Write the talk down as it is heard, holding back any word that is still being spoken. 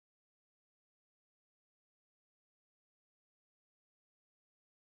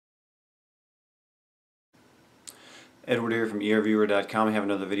Edward here from ERviewer.com. I have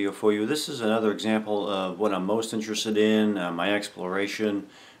another video for you. This is another example of what I'm most interested in, my exploration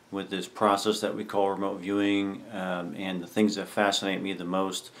with this process that we call remote viewing, and the things that fascinate me the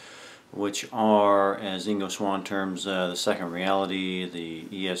most, which are, as Ingo Swann terms, the second reality, the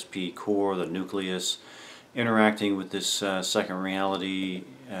ESP core, the nucleus, interacting with this second reality,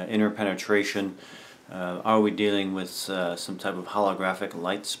 interpenetration. Are we dealing with some type of holographic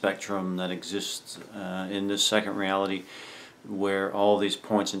light spectrum that exists in this second reality, where all these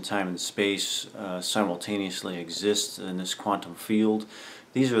points in time and space simultaneously exist in this quantum field?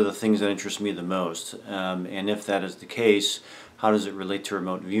 These are the things that interest me the most, and if that is the case, how does it relate to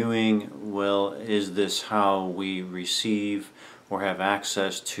remote viewing? Well, is this how we receive or have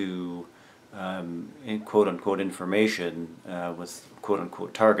access to quote-unquote information with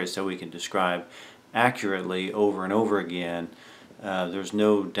quote-unquote targets that we can describe accurately over and over again? There's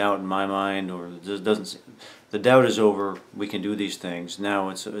no doubt in my mind, or the doubt is over. We can do these things. Now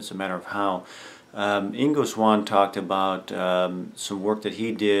it's a matter of how. Ingo Swann talked about some work that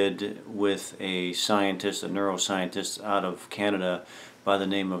he did with a scientist, a neuroscientist out of Canada by the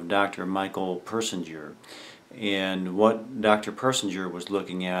name of Dr. Michael Persinger. And what Dr. Persinger was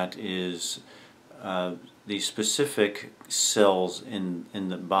looking at is the specific cells in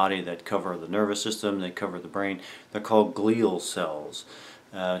the body that cover the nervous system, they cover the brain. They're called glial cells.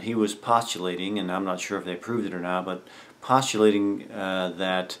 He was postulating, and I'm not sure if they proved it or not, but postulating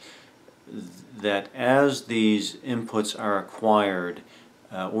that as these inputs are acquired,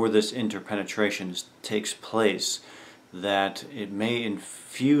 or this interpenetration takes place, that it may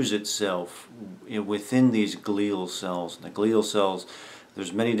infuse itself within these glial cells. The glial cells,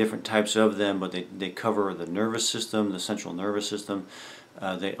 there's many different types of them, but they cover the nervous system, the central nervous system.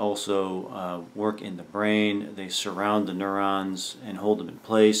 They also work in the brain. They surround the neurons and hold them in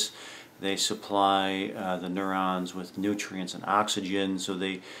place. They supply the neurons with nutrients and oxygen, so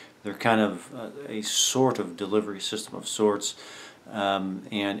they're kind of a sort of delivery system of sorts.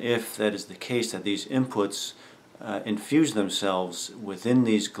 And if that is the case, that these inputs infuse themselves within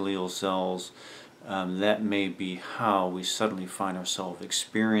these glial cells, that may be how we suddenly find ourselves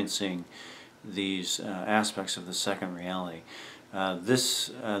experiencing these aspects of the second reality.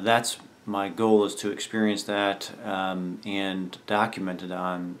 That's my goal, is to experience that and document it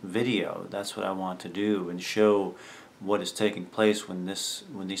on video. That's what I want to do, and show what is taking place when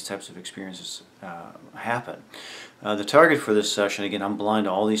these types of experiences happen. The target for this session, again, I'm blind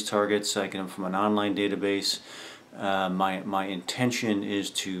to all these targets. I get them from an online database. My intention is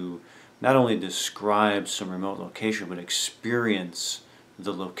to not only describe some remote location, but experience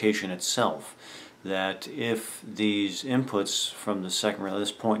the location itself. That if these inputs from the second reality,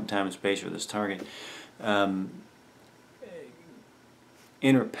 this point in time and space, or this target,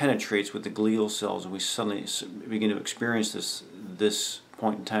 interpenetrates with the glial cells, and we suddenly begin to experience this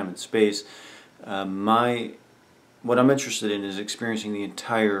point in time and space, what I'm interested in is experiencing the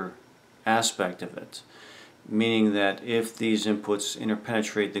entire aspect of it. Meaning that if these inputs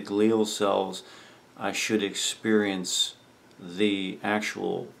interpenetrate the glial cells, I should experience the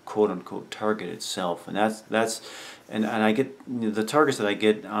actual quote-unquote target itself. And and I get the targets that I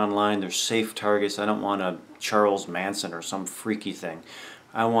get online, they're safe targets. I don't want a Charles Manson or some freaky thing.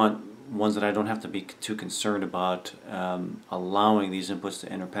 I want ones that I don't have to be too concerned about allowing these inputs to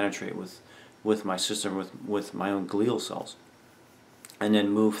interpenetrate with my system, with my own glial cells, and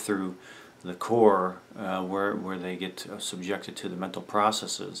then move through the core where they get subjected to the mental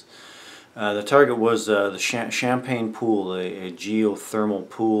processes. The target was the Champagne Pool, a geothermal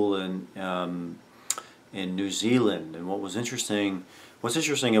pool in New Zealand. And what's interesting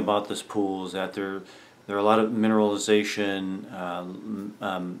about this pool is that there are a lot of mineralization,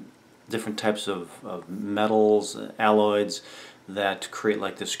 different types of metals, alloys that create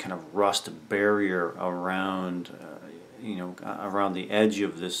like this kind of rust barrier around, around the edge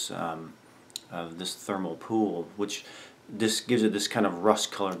of this thermal pool, which gives it this kind of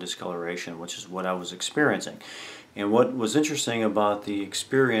rust color discoloration, which is what I was experiencing. And what was interesting about the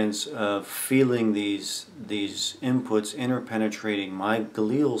experience of feeling these inputs interpenetrating my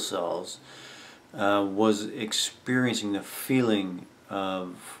glial cells was experiencing the feeling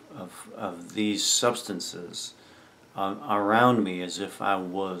of these substances around me, as if I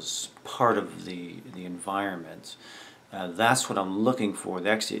was part of the environment. That's what I'm looking for.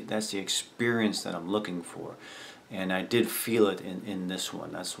 That's the experience that I'm looking for. And I did feel it in this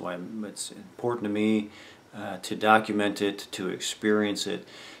one. That's why it's important to me to document it, to experience it,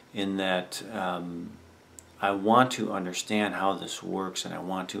 in that I want to understand how this works, and I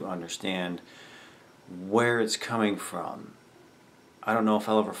want to understand where it's coming from. I don't know if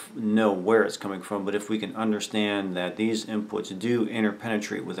I'll ever know where it's coming from, but if we can understand that these inputs do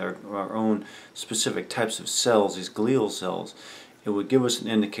interpenetrate with our own specific types of cells, these glial cells, it would give us an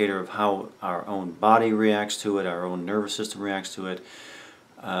indicator of how our own body reacts to it, our own nervous system reacts to it,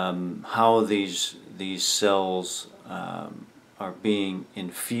 how these cells are being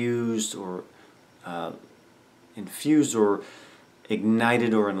infused or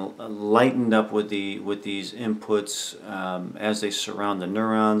ignited or lightened up with these inputs as they surround the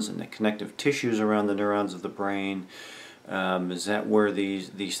neurons and the connective tissues around the neurons of the brain. Is that where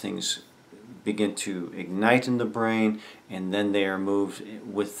these things begin to ignite in the brain, and then they are moved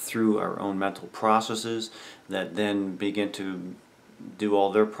through our own mental processes that then begin to do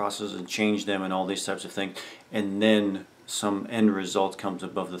all their processes and change them and all these types of things, and then some end result comes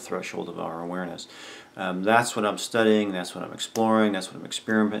above the threshold of our awareness. That's what I'm studying, that's what I'm exploring, that's what I'm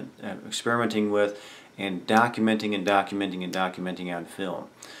experimenting with, and documenting on film.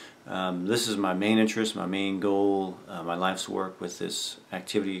 This is my main interest, my main goal, my life's work with this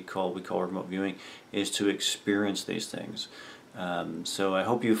activity we call remote viewing, is to experience these things. So I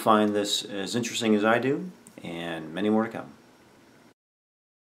hope you find this as interesting as I do, and many more to come.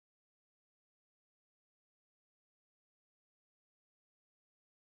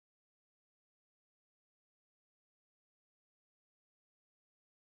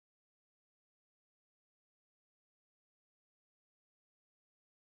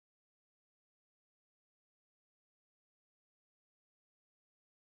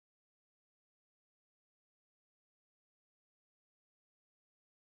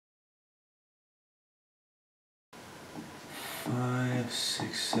 Five,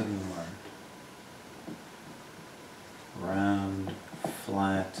 six, 7, 1. Round,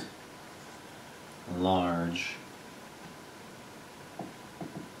 flat, large,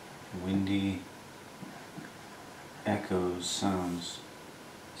 windy, echoes, sounds.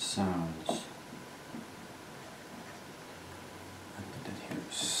 I put that here.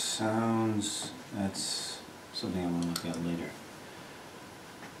 Sounds, that's something I'm going to look at later.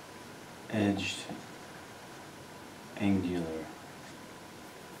 Edged, angular,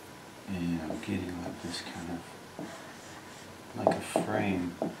 and I'm getting like this kind of like a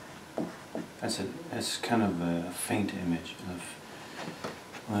frame. That's kind of a faint image of,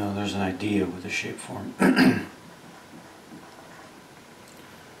 well, there's an idea with the shape form.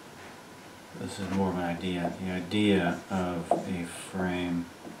 This is more of an idea. The idea of a frame,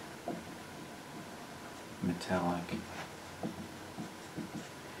 metallic,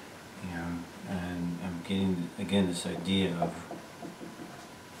 you know, and I'm getting again this idea of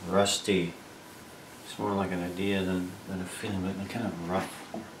rusty. It's more like an idea than a feeling, but a kind of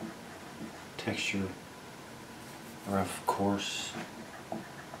rough texture, rough, coarse,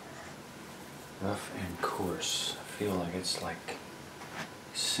 rough and coarse. I feel like it's like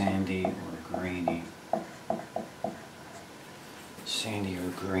sandy or grainy. Sandy or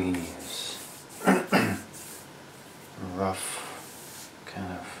grainy is rough,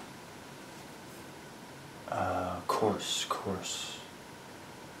 kind of coarse.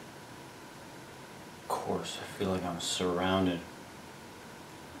 I feel like I'm surrounded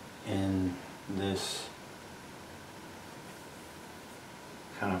in this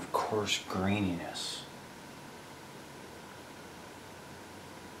kind of coarse graininess.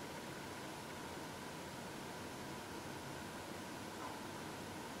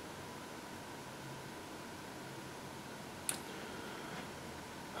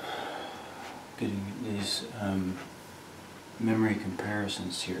 Getting these memory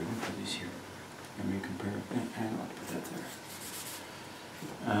comparisons here. Let me put these here. Memory comparison. I don't want to put that there.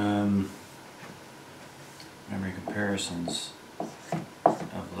 Memory comparisons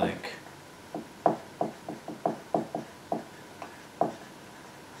of like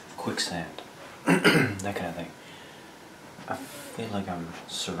quicksand, that kind of thing. I feel like I'm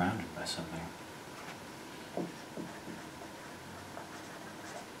surrounded by something.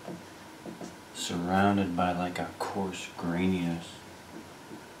 Surrounded by like a coarse graininess.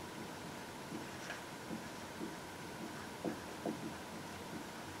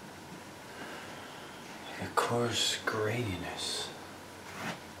 Like a coarse graininess.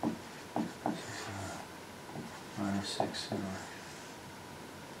 -6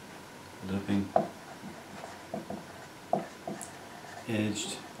 looping,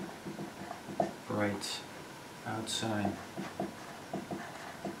 edged, bright outside.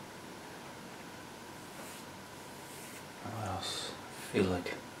 What else? I feel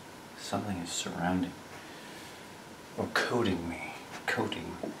like something is surrounding or coating me.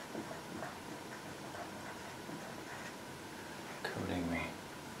 Coating me.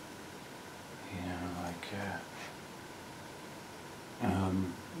 You know, like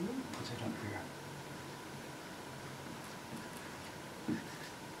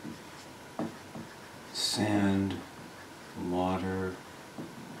sand, water,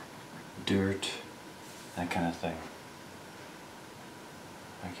 dirt, that kind of thing.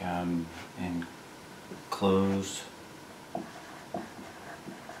 Like I'm enclosed,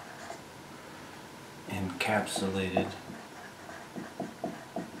 encapsulated,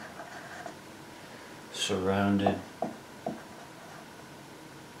 surrounded,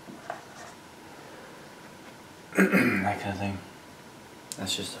 that kind of thing.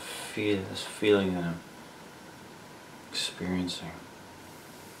 That's just this feeling that I'm experiencing.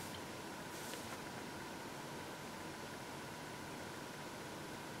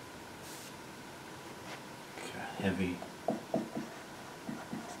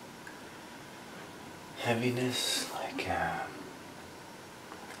 Heaviness, like a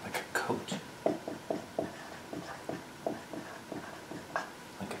coat,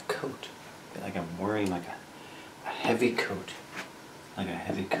 like I'm wearing like a heavy coat, like a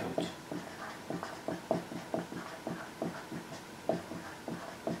heavy coat.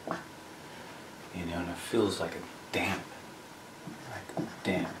 You know, and it feels like a damp,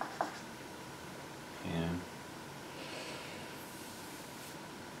 you know.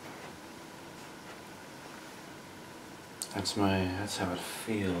 That's how it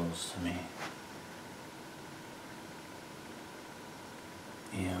feels to me.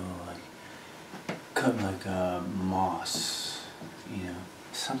 You know, like moss, you know,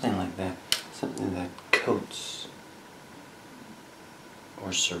 something like that, something that coats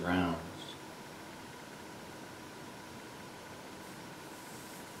or surrounds.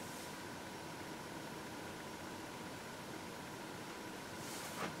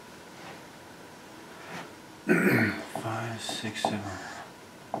 Five, six, seven.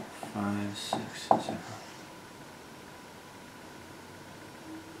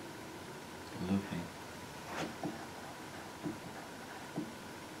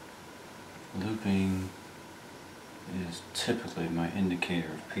 Looping is typically my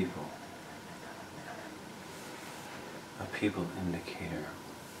indicator of people. A people indicator.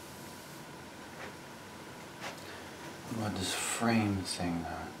 What about this frame thing,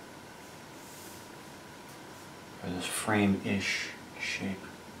 or this frame-ish shape?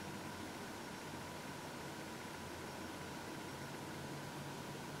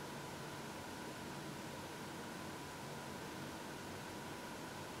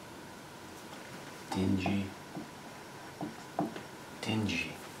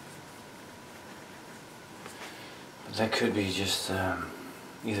 Dingy. But that could be just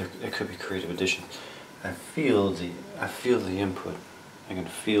either. It could be creative addition. I feel the input. I can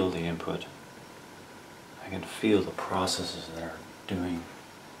feel the input. I can feel the processes that are doing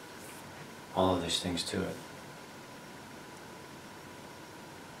all of these things to it.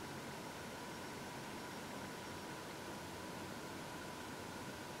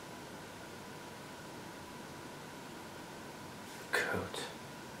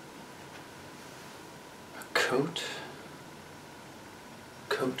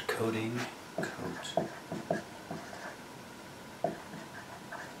 Coating.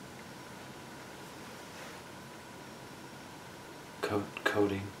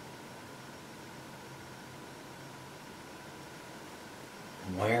 Coating.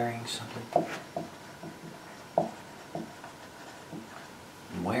 Wearing something.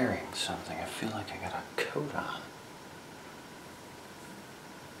 I feel like I got a coat on.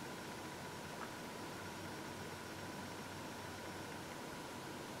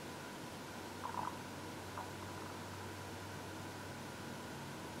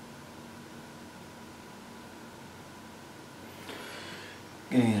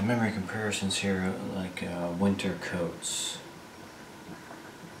 Getting the memory comparisons here, like winter coats,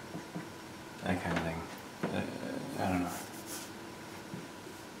 that kind of thing. I don't know.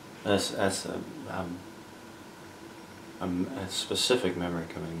 That's a specific memory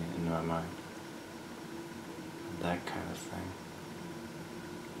coming into my mind. That kind of thing.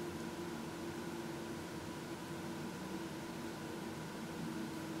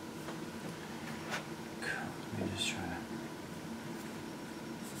 Let me just try to.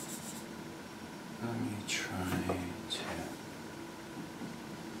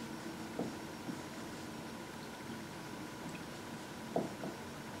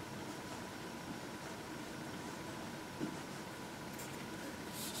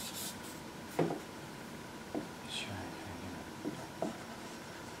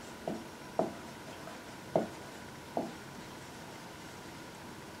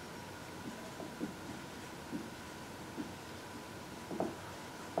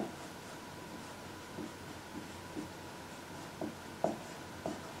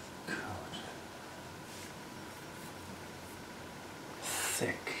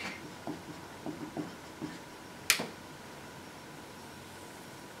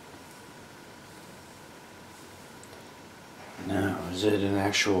 Is it an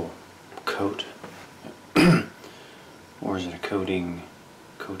actual coat? Or is it a coating,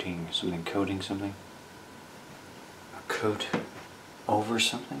 coating something? A coat over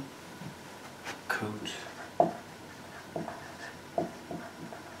something? A coat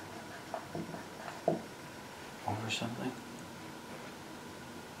over something?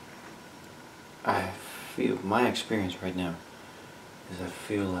 I feel, my experience right now is I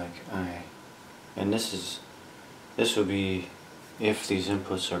feel like and this will be, if these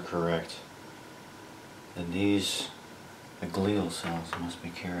inputs are correct, then the glial cells must be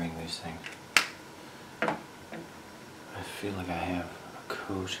carrying these things. I feel like I have a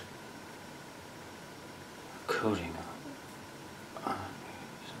coating on me,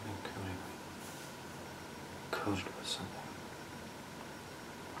 something coated with something.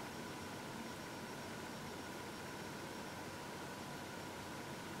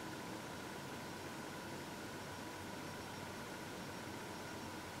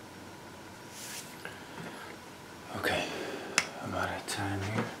 Okay, I'm out of time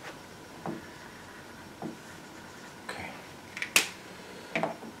here. Okay.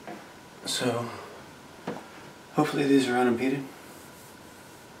 So, hopefully these are unimpeded.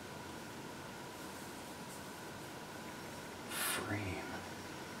 Frame.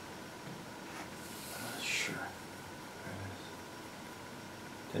 I'm not sure.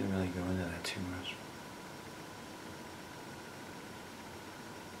 Didn't really go into that too much.